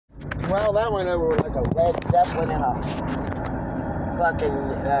Well, that went over like a Led Zeppelin in a fucking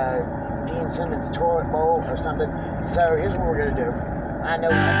Gene Simmons toilet bowl or something. So here's what we're gonna do. I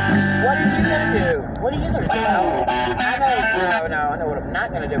know. What are you gonna do? What are you gonna do, Alice? I know what I'm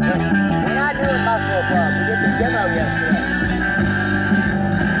not gonna do. We're not doing Muscle Club. We did the demo yesterday.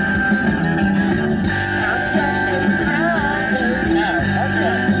 No,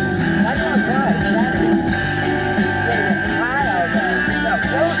 okay. Why do you want to cry? It's Saturday.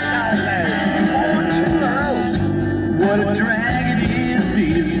 What a drag it is,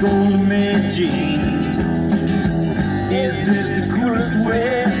 these golden man jeans. Is this the coolest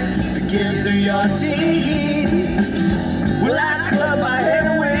way to get through your teens? Will I cut my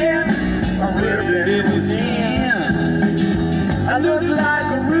hair when I ripped it was in? I look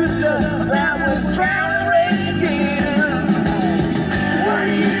like a rooster that was drowned and raised again. What are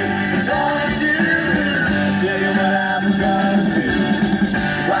you gonna do? Tell you what I'm gonna do.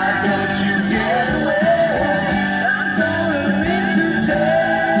 Why don't you get away?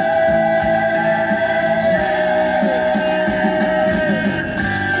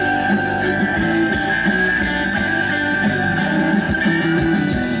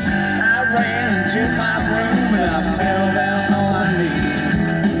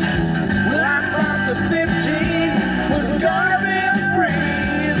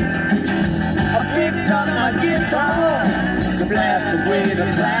 To blast away the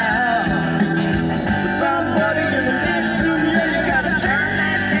clouds. Somebody in the next room, yeah, you gotta turn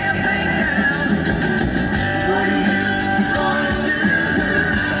that damn thing down. What are you gonna do?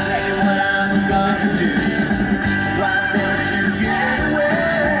 I'll tell you what I'm gonna do. Why don't you get away?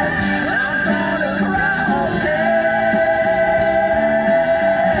 I'm gonna cry all day.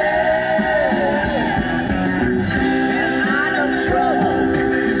 And I know trouble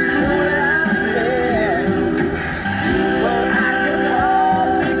is coming out there.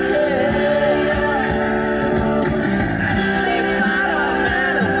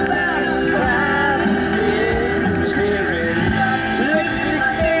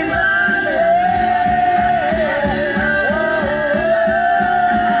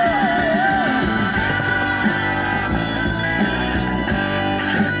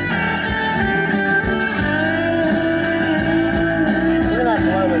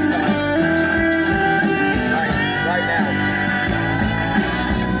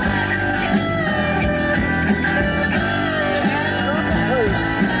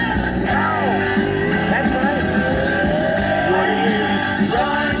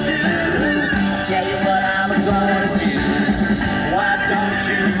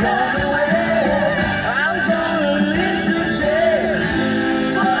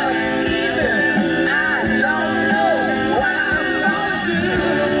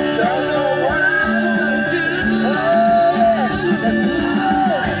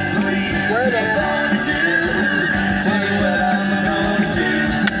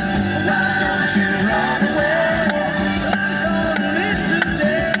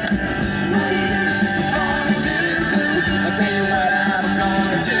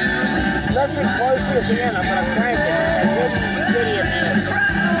 Listen closely at the end, I'm going to crank it. A good idiot man.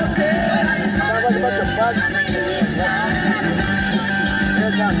 Sounds like a bunch of bugs singing at the end. Here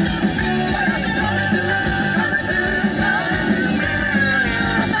it comes.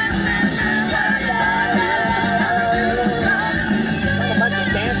 Like a bunch of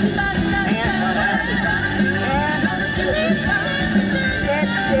dancing ants on acid.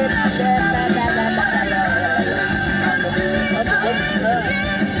 Bunch of wooden smells.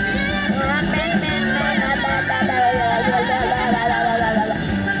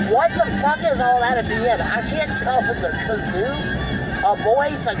 What the fuck is all that at the end? I can't tell if it's a kazoo, a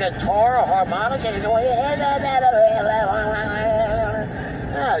voice, a guitar, a harmonica.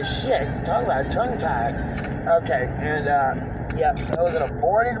 Oh shit! Talk about a tongue tie. Okay, and yeah, that was an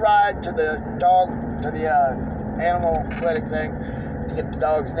aborted ride to the animal clinic thing to get the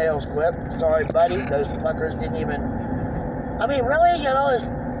dog's nails clipped. Sorry, buddy, those fuckers didn't even. I mean, really, you know, there's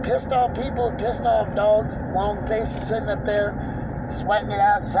pissed off people, pissed off dogs, long faces sitting up there, sweating it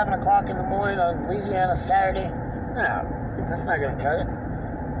out at 7 o'clock in the morning on Louisiana Saturday. No, that's not going to cut it.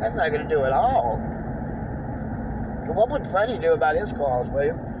 That's not going to do it all. So what would Freddie do about his claws,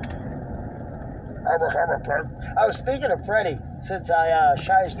 William? I was speaking of Freddie, since I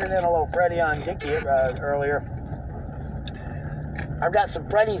shystered in a little Freddie on Dickie earlier. I've got some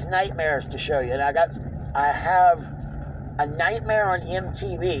Freddie's nightmares to show you, and I have a nightmare on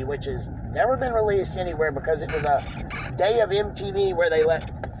MTV, which has never been released anywhere because it was a day of MTV where they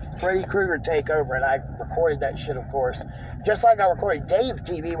let Freddy Krueger takeover, and I recorded that shit, of course. Just like I recorded Dave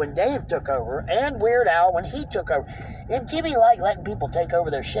TV when Dave took over, and Weird Al when he took over. MTV liked letting people take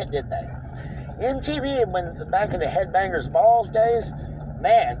over their shit, didn't they? MTV, when back in the Headbangers Balls days,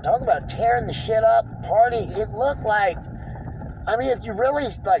 man, talk about tearing the shit up, party. It looked like, I mean, if you really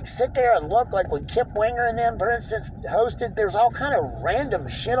like sit there and look, like when Kip Winger and them, for instance, hosted, there's all kind of random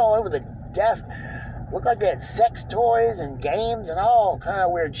shit all over the desk. Looked like they had sex toys and games and all kind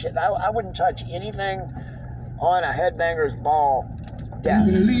of weird shit. I wouldn't touch anything on a Headbangers Ball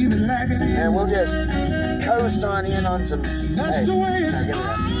desk. And we'll just coast on in on some, hey, no, give me that.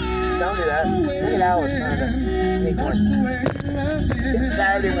 Don't do that. Look at Alice trying to sneak one. It's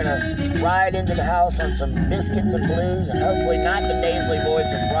Saturday. We're going to ride into the house on some biscuits and blues, and hopefully not the nasally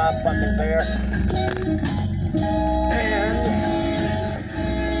voice of Rob fucking Bear. And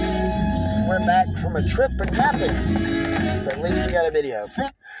we're back from a trip in nothing. But at least we got a video.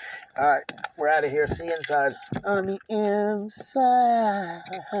 Alright, we're out of here. See you inside. On the inside.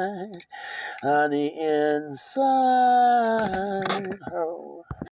 On the inside. Oh.